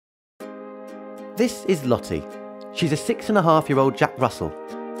This is Lottie. She's a 6.5-year-old Jack Russell.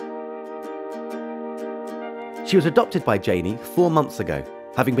 She was adopted by Janie 4 months ago,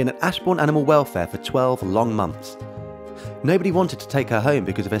 having been at Ashbourne Animal Welfare for 12 long months. Nobody wanted to take her home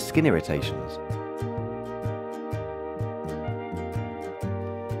because of her skin irritations.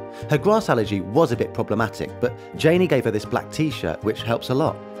 Her grass allergy was a bit problematic, but Janie gave her this black t-shirt, which helps a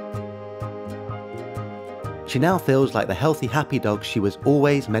lot. She now feels like the healthy, happy dog she was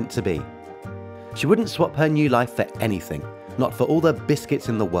always meant to be. She wouldn't swap her new life for anything, not for all the biscuits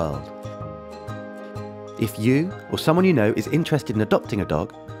in the world. If you or someone you know is interested in adopting a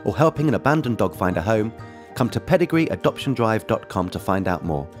dog or helping an abandoned dog find a home, come to pedigreeadoptiondrive.com to find out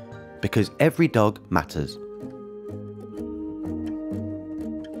more, because every dog matters.